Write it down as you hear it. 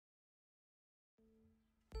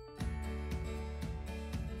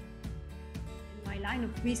line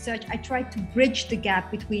of research, I try to bridge the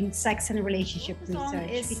gap between sex and relationship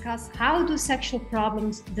research, because how do sexual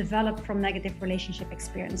problems develop from negative relationship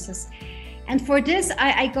experiences? And for this,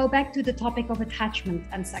 I go back to the topic of attachment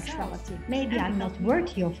and sexuality. Maybe I'm not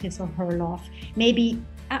worthy of his or her love. Maybe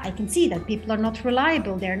I can see that people are not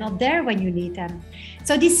reliable. They're not there when you need them.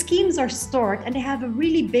 So these schemes are stored, and they have a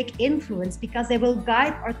really big influence because they will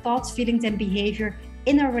guide our thoughts, feelings, and behavior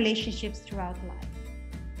in our relationships throughout life.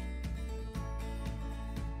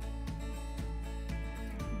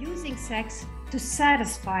 Using sex to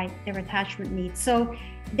satisfy their attachment needs. So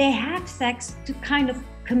they have sex to kind of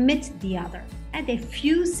commit the other, and they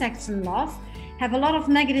fuse sex and love, have a lot of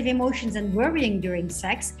negative emotions and worrying during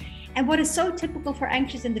sex. And what is so typical for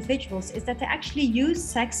anxious individuals is that they actually use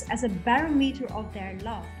sex as a barometer of their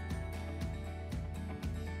love.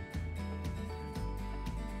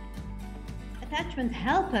 Attachment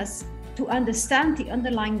helps us to understand the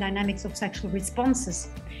underlying dynamics of sexual responses.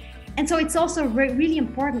 And so it's also really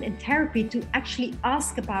important in therapy to actually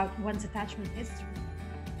ask about one's attachment history.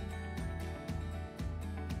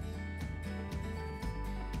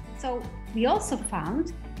 So we also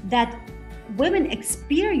found that women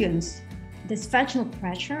experience this vaginal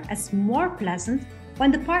pressure as more pleasant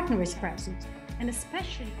when the partner is present, and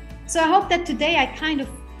especially. So I hope that today I kind of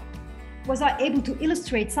was able to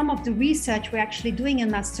illustrate some of the research we're actually doing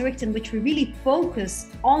in Maastricht, in which we really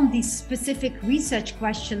focus on these specific research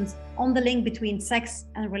questions on the link between sex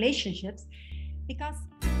and relationships, because